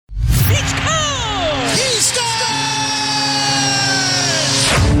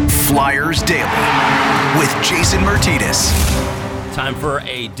Flyers Daily with Jason Martinez. Time for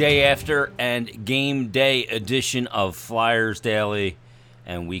a day after and game day edition of Flyers Daily,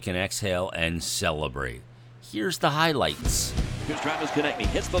 and we can exhale and celebrate. Here's the highlights. Here's Travis Konechny,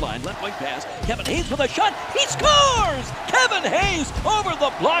 hits the line, left wing pass. Kevin Hayes with a shot, he scores! Kevin Hayes over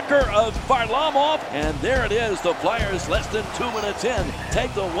the blocker of Varlamov, and there it is. The Flyers less than 2 minutes in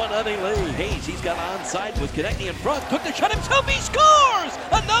take the 1-0 lead. Hayes, he's got onside with Konechny in front, took the shot himself, he scores!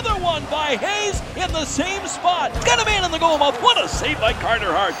 Another one by Hayes in the same spot. He's got a man in the goal mouth. What a save by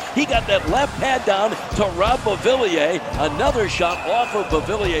Carter Hart. He got that left pad down to Rob Beauvillier. Another shot off of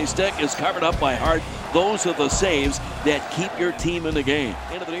Beauvillier's stick is covered up by Hart. Those are the saves that keep your team in the game.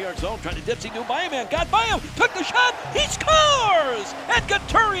 Into the New York zone, trying to dipsy do by a man. Got by him, took the shot, he scores! And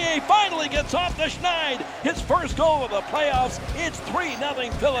Couturier finally gets off the schneid. His first goal of the playoffs. It's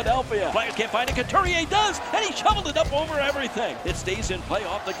 3-0 Philadelphia. Flyers can't find it, Couturier does, and he shoveled it up over everything. It stays in play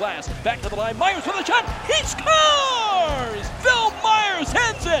off the glass. Back to the line, Myers with a shot, he scores! Phil Myers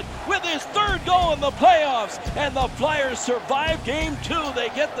ends it with his third goal in the playoffs. And the Flyers survive game 2. They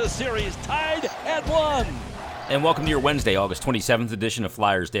get the series tied at 1. And welcome to your Wednesday, August 27th edition of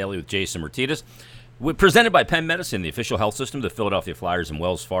Flyers Daily with Jason Martinez. Presented by Penn Medicine, the official health system of the Philadelphia Flyers and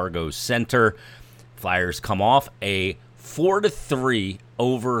Wells Fargo Center. Flyers come off a 4-3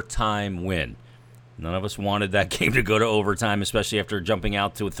 overtime win. None of us wanted that game to go to overtime, especially after jumping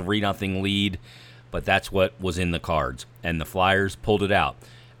out to a 3-0 lead. But that's what was in the cards. And the Flyers pulled it out.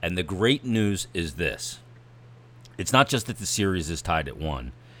 And the great news is this. It's not just that the series is tied at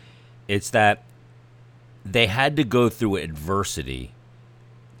 1. It's that they had to go through adversity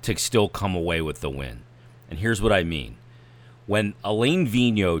to still come away with the win. And here's what I mean. When Alain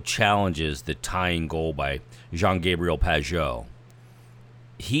Vigneault challenges the tying goal by Jean-Gabriel Pageau,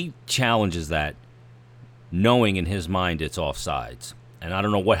 he challenges that knowing in his mind it's offsides. And I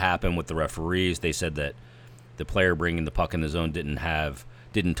don't know what happened with the referees. They said that the player bringing the puck in the zone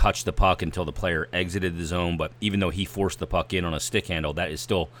didn't touch the puck until the player exited the zone, but even though he forced the puck in on a stick handle, that is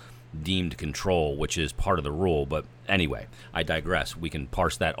still deemed control, which is part of the rule. But anyway, I digress. We can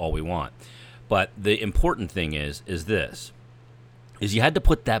parse that all we want. But the important thing is this, is you had to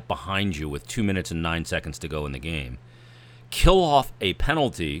put that behind you with 2 minutes and 9 seconds to go in the game. Kill off a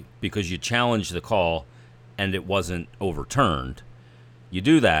penalty because you challenged the call and it wasn't overturned. You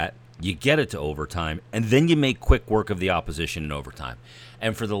do that, you get it to overtime, and then you make quick work of the opposition in overtime.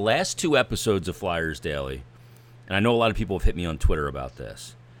 And for the last 2 episodes of Flyers Daily, and I know a lot of people have hit me on Twitter about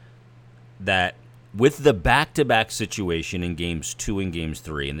this, that with the back-to-back situation in Games 2 and Games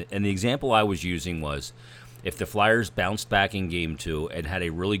 3, and the example I was using was if the Flyers bounced back in Game 2 and had a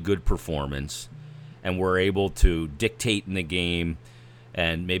really good performance and were able to dictate in the game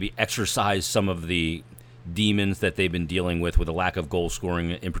and maybe exercise some of the demons that they've been dealing with a lack of goal scoring,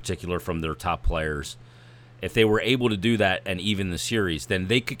 in particular from their top players, if they were able to do that and even the series, then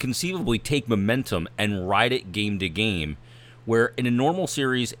they could conceivably take momentum and ride it game to game, where in a normal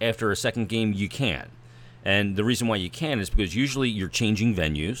series after a second game you can't. And the reason why you can is because usually you're changing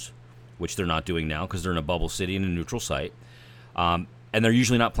venues, which they're not doing now because they're in a bubble city in a neutral site, and they're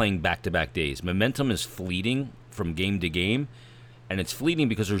usually not playing back-to-back days. Momentum is fleeting from game to game, and it's fleeting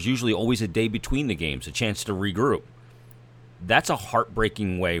because there's usually always a day between the games, a chance to regroup. That's a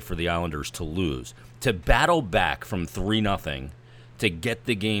heartbreaking way for the Islanders to lose. To battle back from 3-0 to get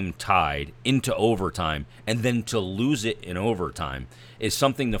the game tied into overtime and then to lose it in overtime is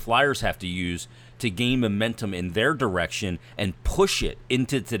something the Flyers have to use to gain momentum in their direction and push it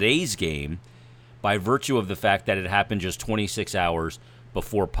into today's game by virtue of the fact that it happened just 26 hours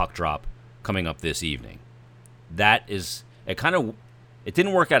before puck drop coming up this evening. That is, it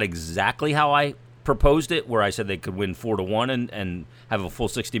didn't work out exactly how I proposed it, where I said they could win 4-1 and have a full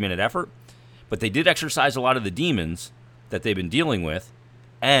 60-minute effort, but they did exercise a lot of the demons that they've been dealing with,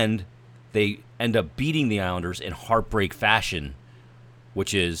 and they end up beating the Islanders in heartbreak fashion,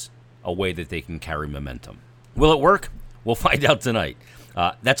 which is a way that they can carry momentum. Will it work? We'll find out tonight.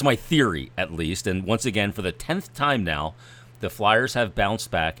 That's my theory, at least. And once again, for the 10th time now, the Flyers have bounced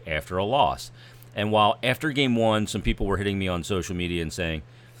back after a loss. And while after Game 1, some people were hitting me on social media and saying,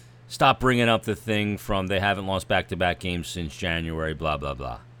 stop bringing up the thing from they haven't lost back-to-back games since January, blah, blah,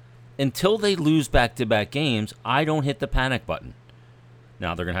 blah. Until they lose back-to-back games, I don't hit the panic button.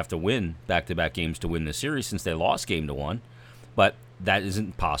 Now, they're going to have to win back-to-back games to win the series since they lost Game 1, but that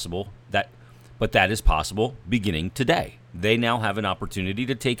isn't possible. But that is possible beginning today. They now have an opportunity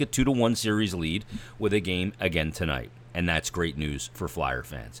to take a 2-1 series lead with a game again tonight, and that's great news for Flyer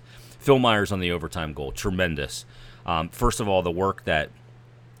fans. Phil Myers on the overtime goal, tremendous. First of all, the work that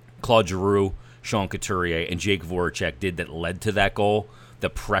Claude Giroux, Sean Couturier, and Jake Voracek did that led to that goal, the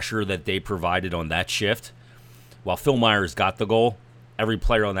pressure that they provided on that shift. While Phil Myers got the goal, every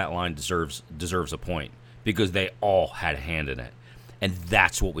player on that line deserves a point because they all had a hand in it. And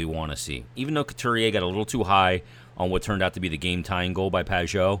that's what we want to see. Even though Couturier got a little too high on what turned out to be the game-tying goal by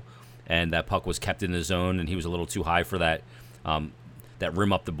Pajot, and that puck was kept in the zone, and he was a little too high for that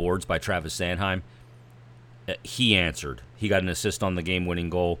rim up the boards by Travis Sanheim, he answered. He got an assist on the game-winning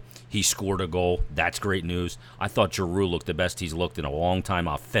goal. He scored a goal. That's great news. I thought Giroux looked the best he's looked in a long time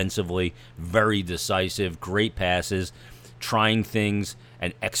offensively. Very decisive, great passes, trying things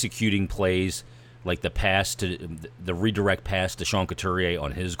and executing plays like the redirect pass to Sean Couturier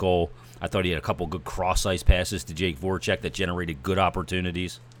on his goal. I thought he had a couple good cross-ice passes to Jake Voracek that generated good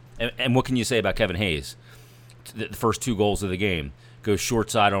opportunities. And what can you say about Kevin Hayes? The first 2 goals of the game goes short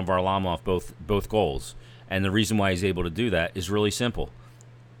side on Varlamov, both goals. And the reason why he's able to do that is really simple.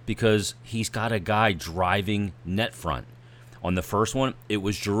 Because he's got a guy driving net front. On the first one, it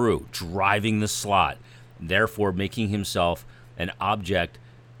was Giroux driving the slot, therefore making himself an object,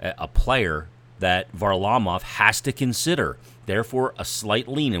 a player that Varlamov has to consider. Therefore, a slight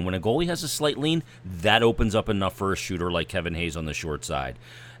lean. And when a goalie has a slight lean, that opens up enough for a shooter like Kevin Hayes on the short side.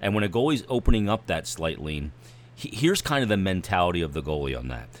 And when a goalie's opening up that slight lean, here's kind of the mentality of the goalie on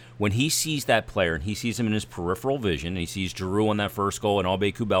that. When he sees that player and he sees him in his peripheral vision, and he sees Giroux on that first goal and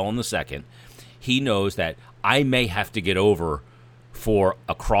Aubé-Kubel on the second, he knows that I may have to get over for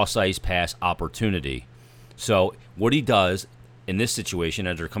a cross-ice pass opportunity. So what he does in this situation,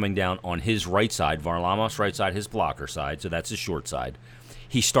 as they're coming down on his right side, Varlamov's right side, his blocker side, so that's his short side,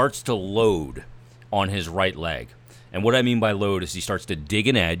 he starts to load on his right leg. And what I mean by load is he starts to dig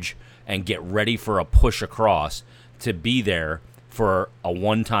an edge and get ready for a push across to be there for a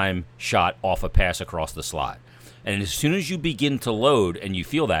one-time shot off a pass across the slot. And as soon as you begin to load and you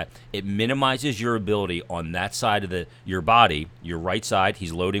feel that, it minimizes your ability on that side of your body, your right side,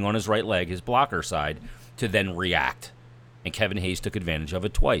 he's loading on his right leg, his blocker side, to then react. And Kevin Hayes took advantage of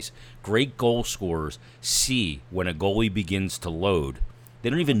it twice. Great goal scorers see when a goalie begins to load. I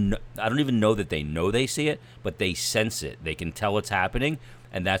don't even know that they know they see it, but they sense it. They can tell it's happening,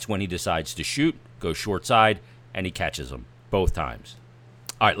 and that's when he decides to shoot, go short side, and he catches them both times.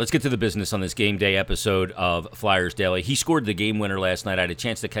 All right, let's get to the business on this game day episode of Flyers Daily. He scored the game winner last night. I had a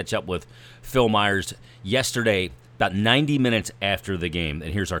chance to catch up with Phil Myers yesterday, about 90 minutes after the game,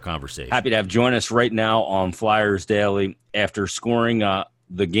 and here's our conversation. Happy to have join us right now on Flyers Daily after scoring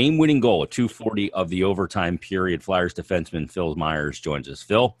the game-winning goal at 2:40 of the overtime period. Flyers defenseman Phil Myers joins us.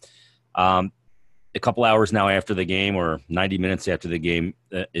 Phil, a couple hours now after the game, or 90 minutes after the game,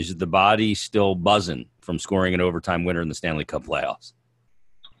 is the body still buzzing from scoring an overtime winner in the Stanley Cup playoffs?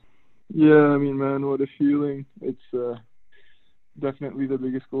 Yeah, I mean, man, what a feeling. It's definitely the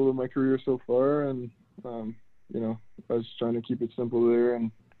biggest goal of my career so far, and, I was trying to keep it simple there,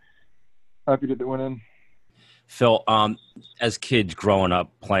 and happy to win in. Phil, as kids growing up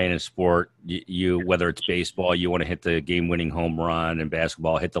playing a sport, you whether it's baseball, you want to hit the game-winning home run, and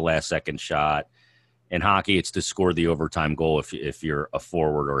basketball, hit the last-second shot. In hockey, it's to score the overtime goal if you're a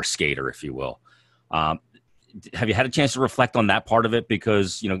forward or a skater, if you will. Have you had a chance to reflect on that part of it?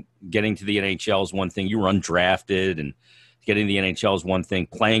 Because, getting to the NHL is one thing. You were undrafted, and getting to the NHL is one thing.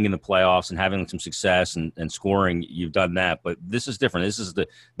 Playing in the playoffs and having some success and scoring, you've done that. But this is different. This is the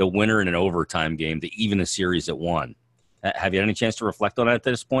winner in an overtime game, to even a series at one. Have you had any chance to reflect on that at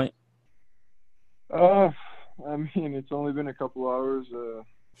this point? I mean, it's only been a couple hours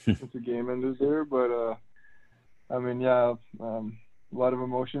since the game ended there. But, a lot of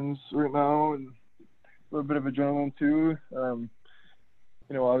emotions right now, and a little bit of adrenaline too.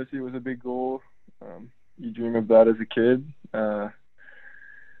 Obviously it was a big goal. You dream of that as a kid. I'm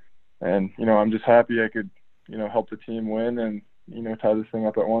just happy I could, help the team win and, tie this thing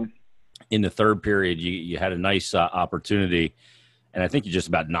up at one. In the third period, you had a nice opportunity, and I think you just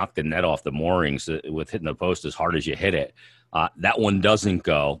about knocked the net off the moorings with hitting the post as hard as you hit it. That one doesn't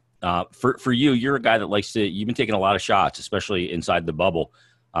go. For you, you're a guy that you've been taking a lot of shots, especially inside the bubble.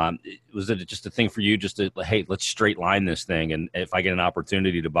 Was it just a thing for you just to, hey, let's straight line this thing, and if I get an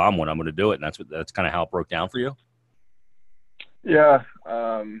opportunity to bomb one, I'm going to do it, and that's kind of how it broke down for you? Yeah.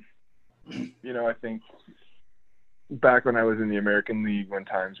 I think back when I was in the American League, when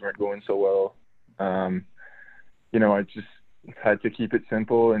times weren't going so well, I just had to keep it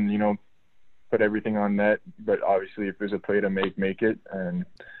simple and, put everything on net. But obviously if there's a play to make it. And,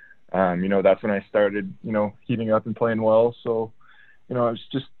 that's when I started, heating up and playing well. So, I was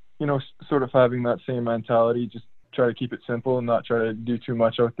just, sort of having that same mentality, just try to keep it simple and not try to do too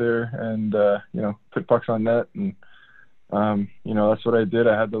much out there and, put pucks on net. And, that's what I did.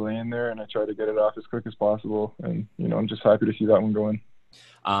 I had the lane there and I tried to get it off as quick as possible. And, I'm just happy to see that one going.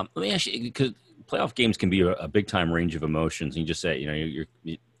 Let me ask you, because playoff games can be a big time range of emotions. And you just say,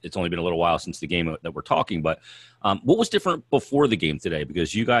 it's only been a little while since the game that we're talking, but what was different before the game today?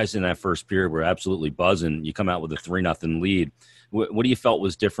 Because you guys in that first period were absolutely buzzing. You come out with a 3-0 lead. What do you felt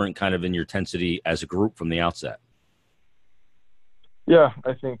was different kind of in your intensity as a group from the outset? Yeah,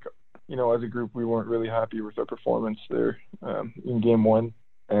 I think, as a group, we weren't really happy with our performance there in game one.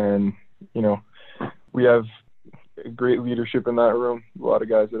 And, we have great leadership in that room, a lot of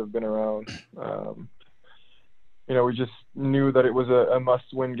guys that have been around. We just knew that it was a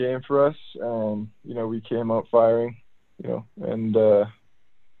must-win game for us, and we came out firing, and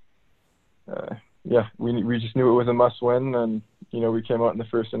we just knew it was a must-win, and we came out in the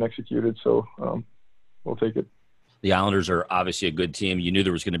first and executed, so we'll take it. The Islanders are obviously a good team. You knew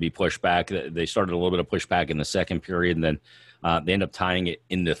there was going to be pushback. They started a little bit of pushback in the second period, and then they end up tying it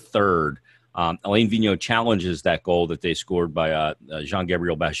in the third. Alain Vigneault challenges that goal that they scored by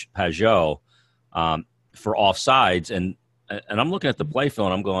Jean-Gabriel Pageau for offsides, and I'm looking at the play film,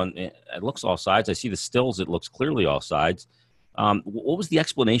 and I'm going, it looks offsides. I see the stills; it looks clearly offsides. What was the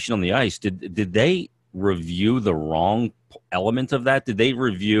explanation on the ice? Did they review the wrong element of that? Did they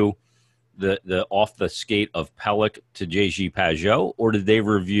review the off the skate of Pelech to JG Pageau, or did they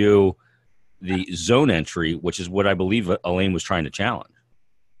review the zone entry, which is what I believe Alain was trying to challenge?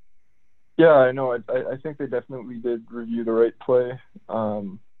 Yeah, I know. I think they definitely did review the right play.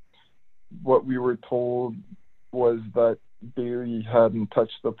 What we were told was that Bailey hadn't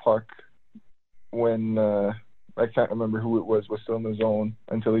touched the puck when I can't remember who it was still in the zone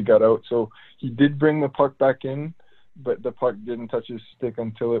until he got out. So he did bring the puck back in, but the puck didn't touch his stick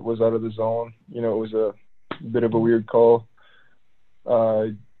until it was out of the zone. It was a bit of a weird call.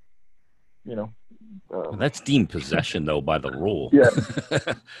 That's deemed possession, though, by the rule. Yeah.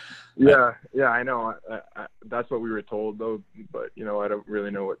 Yeah, I know. That's what we were told, though. But I don't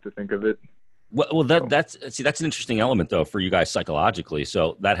really know what to think of it. Well, that's an interesting element, though, for you guys psychologically.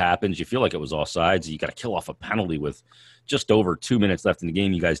 So that happens. You feel like it was offsides. You got to kill off a penalty with just over 2 minutes left in the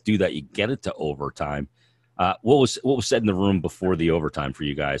game. You guys do that. You get it to overtime. What was said in the room before the overtime for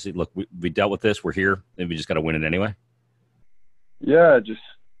you guys? Look, we dealt with this. We're here, and we just got to win it anyway. Yeah, just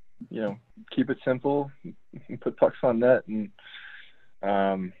keep it simple, put pucks on net, and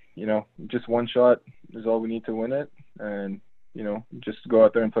just one shot is all we need to win it, and just go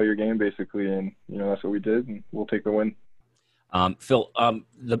out there and play your game basically, and that's what we did, and we'll take the win. Phil,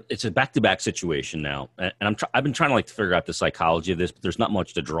 it's a back-to-back situation now, and I've been trying to figure out the psychology of this, but there's not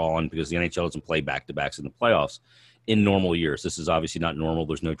much to draw on because the NHL doesn't play back-to-backs in the playoffs in normal years. This is obviously not normal.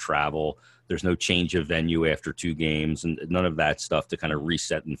 There's no travel. There's no change of venue after 2 games, and none of that stuff to kind of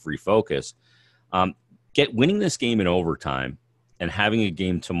reset and free focus. Winning this game in overtime and having a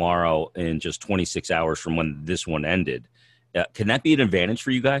game tomorrow in just 26 hours from when this one ended, can that be an advantage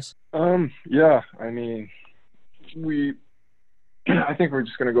for you guys? Yeah, I mean, I think we're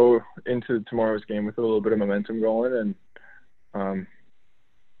just going to go into tomorrow's game with a little bit of momentum going, and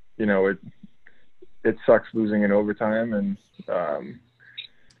it sucks losing in overtime, and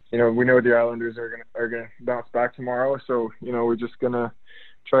we know the Islanders are gonna bounce back tomorrow, so we're just gonna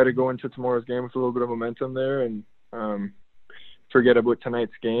try to go into tomorrow's game with a little bit of momentum there, and forget about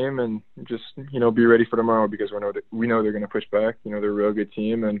tonight's game, and just be ready for tomorrow, because we know they're gonna push back. They're a real good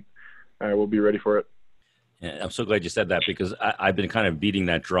team, and we'll be ready for it. Yeah, I'm so glad you said that, because I've been kind of beating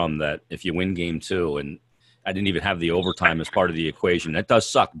that drum that if you win game 2, and I didn't even have the overtime as part of the equation. That does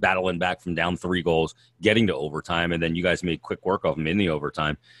suck, battling back from down 3 goals, getting to overtime, and then you guys made quick work of them in the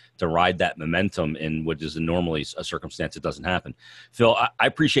overtime to ride that momentum in what is normally a circumstance that doesn't happen. Phil, I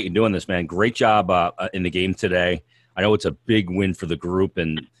appreciate you doing this, man. Great job in the game today. I know it's a big win for the group,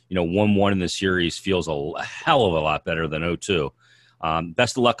 and 1-1 in the series feels a hell of a lot better than 0-2.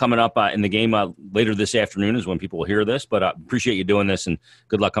 Best of luck coming up in the game later this afternoon is when people will hear this, but appreciate you doing this, and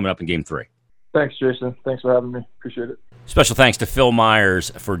good luck coming up in game 3. Thanks, Jason. Thanks for having me. Appreciate it. Special thanks to Phil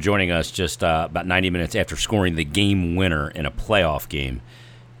Myers for joining us just about 90 minutes after scoring the game winner in a playoff game.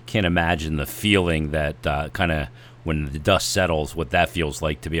 Can't imagine the feeling that kind of when the dust settles, what that feels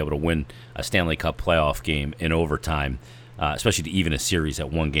like to be able to win a Stanley Cup playoff game in overtime, especially to even a series at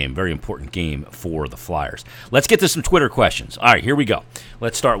 1 game. Very important game for the Flyers. Let's get to some Twitter questions. All right, here we go.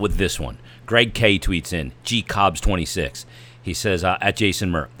 Let's start with this one. Greg K tweets in, GCobbs26. He says, at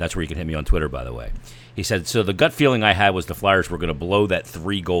Jason Murr. That's where you can hit me on Twitter, by the way. He said, so the gut feeling I had was the Flyers were going to blow that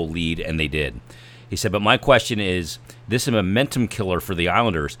 3-goal lead, and they did. He said, but my question is this a momentum killer for the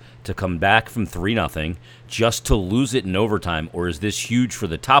Islanders to come back from 3-0 just to lose it in overtime, or is this huge for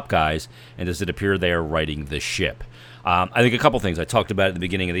the top guys, and does it appear they are righting the ship? I think a couple things. I talked about at the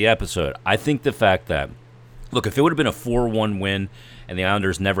beginning of the episode. I think the fact that Look, if it would have been a 4-1 win and the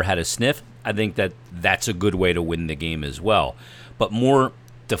Islanders never had a sniff, I think that's a good way to win the game as well. But more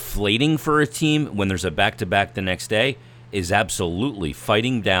deflating for a team when there's a back-to-back the next day is absolutely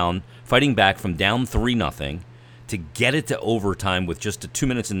fighting back from down 3-0 to get it to overtime with just 2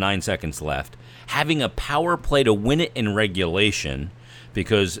 minutes and 9 seconds left, having a power play to win it in regulation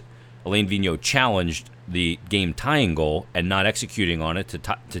because Alain Vigneault challenged the game-tying goal and not executing on it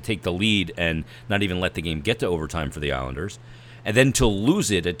to take the lead and not even let the game get to overtime for the Islanders. And then to lose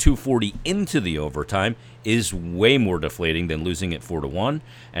it at 2:40 into the overtime is way more deflating than losing it 4-1,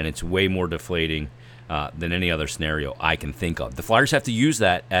 and it's way more deflating than any other scenario I can think of. The Flyers have to use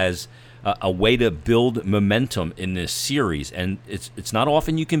that as a way to build momentum in this series, and it's not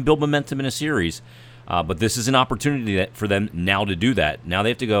often you can build momentum in a series, but this is an opportunity for them now to do that. Now they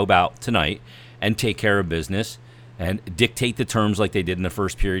have to go about tonight and take care of business and dictate the terms like they did in the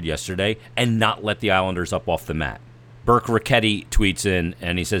first period yesterday and not let the Islanders up off the mat. Burke Ricchetti tweets in,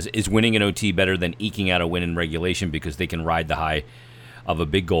 and he says, is winning in OT better than eking out a win in regulation because they can ride the high of a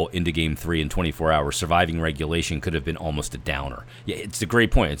big goal into Game 3 in 24 hours? Surviving regulation could have been almost a downer. Yeah, it's a great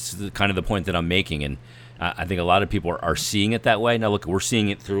point. It's kind of the point that I'm making, and I think a lot of people are seeing it that way. Now, look, we're seeing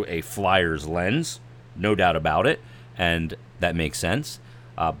it through a Flyers lens, no doubt about it, and that makes sense.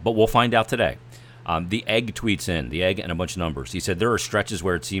 But we'll find out today. The Egg tweets in, the Egg and a bunch of numbers. He said, there are stretches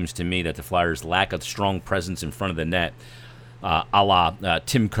where it seems to me that the Flyers lack a strong presence in front of the net, a la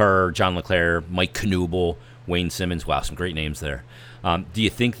Tim Kerr, John LeClaire, Mike Knuble, Wayne Simmons. Wow, some great names there. Do you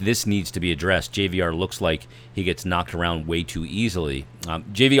think this needs to be addressed? JVR looks like he gets knocked around way too easily.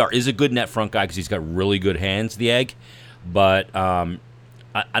 JVR is a good net front guy because he's got really good hands, the Egg, but I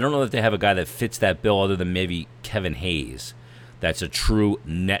don't know if they have a guy that fits that bill other than maybe Kevin Hayes. That's a true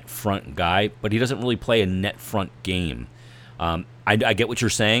net front guy, but he doesn't really play a net front game. I get what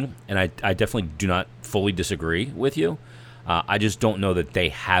you're saying, and I definitely do not fully disagree with you. I just don't know that they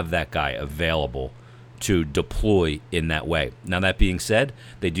have that guy available to deploy in that way. Now, that being said,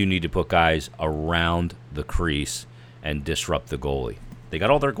 they do need to put guys around the crease and disrupt the goalie. They got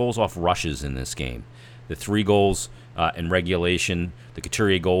all their goals off rushes in this game. The 3 goals in regulation, the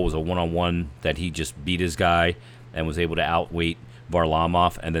Couturier goal was a one-on-one that he just beat his guy and was able to outweight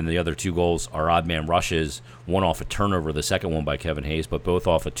Varlamov, and then the other 2 goals are odd man rushes, one off a turnover, the second one by Kevin Hayes, but both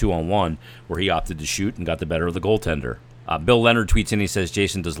off a 2-on-1 where he opted to shoot and got the better of the goaltender. Bill Leonard tweets in, he says,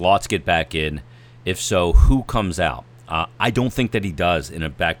 Jason, does Lotz get back in? If so, who comes out? I don't think that he does in a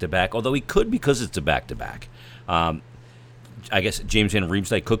back-to-back, although he could because it's a back-to-back. I guess James Van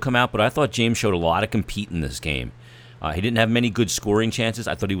Riemsdyk could come out, but I thought James showed a lot of compete in this game. He didn't have many good scoring chances.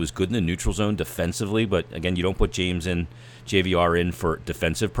 I thought he was good in the neutral zone defensively, but again, you don't put JVR in for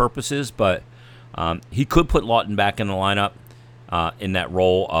defensive purposes, but he could put Lawton back in the lineup in that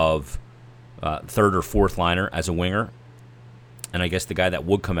role of third or fourth liner as a winger. And I guess the guy that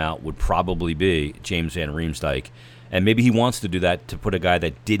would come out would probably be James Van Riemsdyk. And maybe he wants to do that to put a guy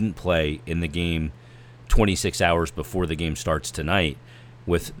that didn't play in the game 26 hours before the game starts tonight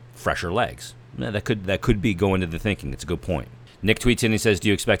with fresher legs. That could be going to the thinking. It's a good point. Nick tweets in, he says, do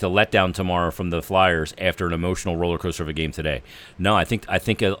you expect a letdown tomorrow from the Flyers after an emotional roller coaster of a game today? No, I think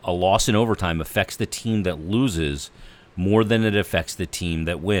a loss in overtime affects the team that loses more than it affects the team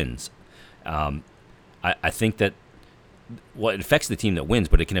that wins. I think that, well, it affects the team that wins,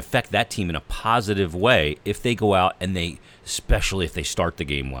 but it can affect that team in a positive way if they go out and especially if they start the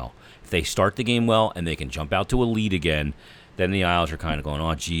game well. If they start the game well and they can jump out to a lead again, then the Isles are kind of going,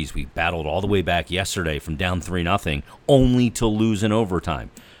 oh, geez, we battled all the way back yesterday from down 3-0 only to lose in overtime.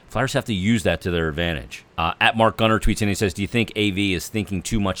 Flyers have to use that to their advantage. At Mark Gunner tweets in, he says, do you think AV is thinking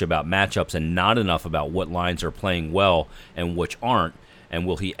too much about matchups and not enough about what lines are playing well and which aren't? And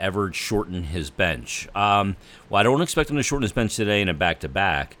will he ever shorten his bench? Well, I don't expect him to shorten his bench today in a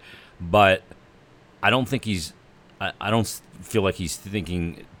back-to-back, but I don't feel like he's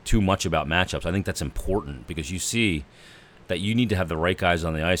thinking too much about matchups. I think that's important because you see that you need to have the right guys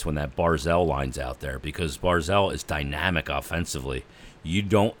on the ice when that Barzal line's out there because Barzal is dynamic offensively.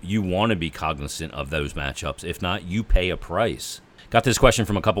 You want to be cognizant of those matchups. If not, you pay a price. Got this question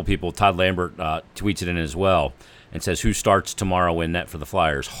from a couple people. Todd Lambert tweets it in as well and says, who starts tomorrow in net for the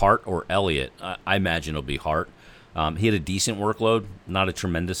Flyers, Hart or Elliott? I imagine it'll be Hart. He had a decent workload, not a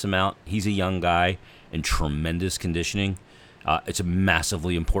tremendous amount. He's a young guy in tremendous conditioning. It's a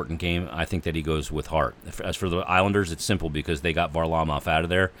massively important game. I think that he goes with Hart. As for the Islanders, it's simple because they got Varlamov out of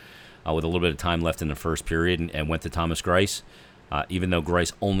there with a little bit of time left in the first period and went to Thomas Greiss. Even though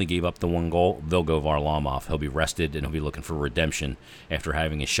Greiss only gave up the 1 goal, they'll go Varlamov. He'll be rested and he'll be looking for redemption after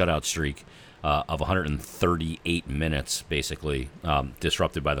having a shutout streak of 138 minutes, basically,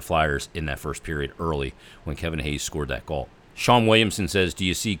 disrupted by the Flyers in that first period early when Kevin Hayes scored that goal. Sean Williamson says, do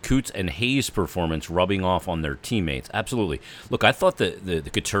you see Coots and Hayes' performance rubbing off on their teammates? Absolutely. Look, I thought the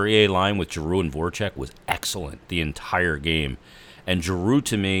Couturier line with Giroux and Voracek was excellent the entire game. And Giroux,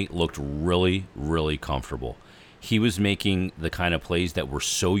 to me, looked really, really comfortable. He was making the kind of plays that we're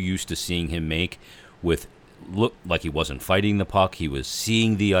so used to seeing him make looked like he wasn't fighting the puck. He was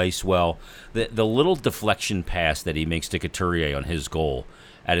seeing the ice well. The little deflection pass that he makes to Couturier on his goal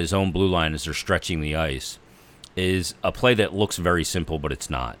at his own blue line as they're stretching the ice is a play that looks very simple, but it's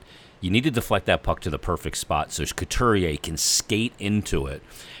not. You need to deflect that puck to the perfect spot so Couturier can skate into it.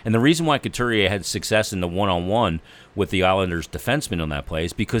 And the reason why Couturier had success in the one-on-one with the Islanders defenseman on that play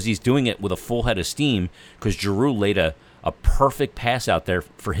is because he's doing it with a full head of steam because Giroux laid a perfect pass out there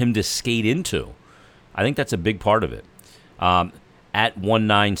for him to skate into. I think that's a big part of it. At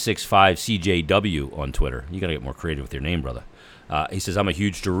 1965CJW on Twitter. You got to get more creative with your name, brother. He says, I'm a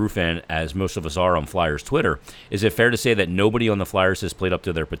huge Giroux fan, as most of us are on Flyers Twitter. Is it fair to say that nobody on the Flyers has played up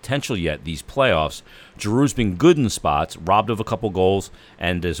to their potential yet these playoffs? Giroux's been good in spots, robbed of a couple goals,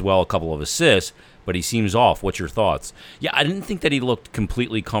 and as well a couple of assists, but he seems off. What's your thoughts? Yeah, I didn't think that he looked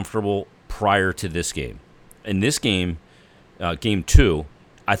completely comfortable prior to this game. In this game, game 2,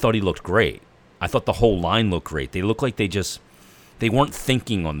 I thought he looked great. I thought the whole line looked great. They looked like they weren't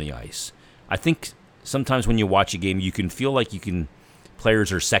thinking on the ice. I think sometimes when you watch a game, you can feel like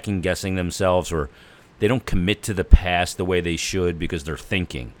players are second-guessing themselves or they don't commit to the pass the way they should because they're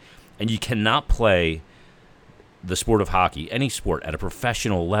thinking. And you cannot play the sport of hockey, any sport, at a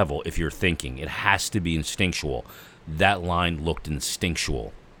professional level if you're thinking. It has to be instinctual. That line looked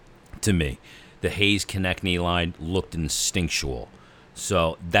instinctual to me. The Hayes-Konechny line looked instinctual.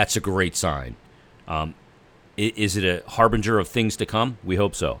 So that's a great sign. Is it a harbinger of things to come? We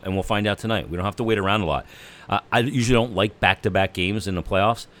hope so, and we'll find out tonight. We don't have to wait around a lot. I usually don't like back-to-back games in the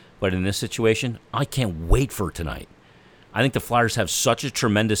playoffs, but in this situation, I can't wait for tonight. I think the Flyers have such a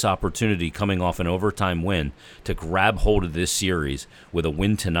tremendous opportunity coming off an overtime win to grab hold of this series with a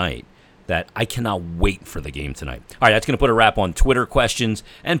win tonight that I cannot wait for the game tonight. All right, that's going to put a wrap on Twitter questions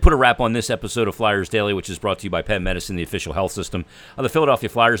and put a wrap on this episode of Flyers Daily, which is brought to you by Penn Medicine, the official health system of the Philadelphia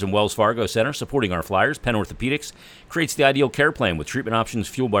Flyers and Wells Fargo Center, supporting our Flyers. Penn Orthopedics creates the ideal care plan with treatment options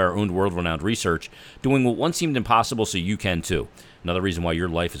fueled by our own world-renowned research, doing what once seemed impossible so you can too. Another reason why your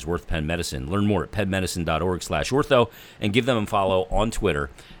life is worth Penn Medicine. Learn more at pennmedicine.org/ortho and give them a follow on Twitter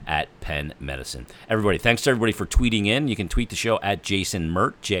at Penn Medicine. Everybody, thanks to everybody for tweeting in. You can tweet the show at Jason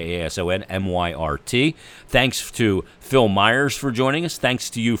Myrt, JASONMYRT. Thanks to Phil Myers for joining us. Thanks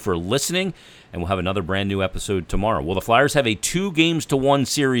to you for listening. And we'll have another brand new episode tomorrow. Will the Flyers have a 2-1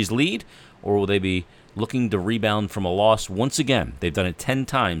 series lead, or will they be looking to rebound from a loss once again? They've done it 10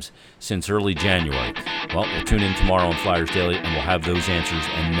 times since early January. Well, we'll tune in tomorrow on Flyers Daily, and we'll have those answers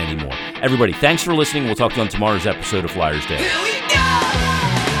and many more. Everybody, thanks for listening. We'll talk to you on tomorrow's episode of Flyers Daily. Here we go!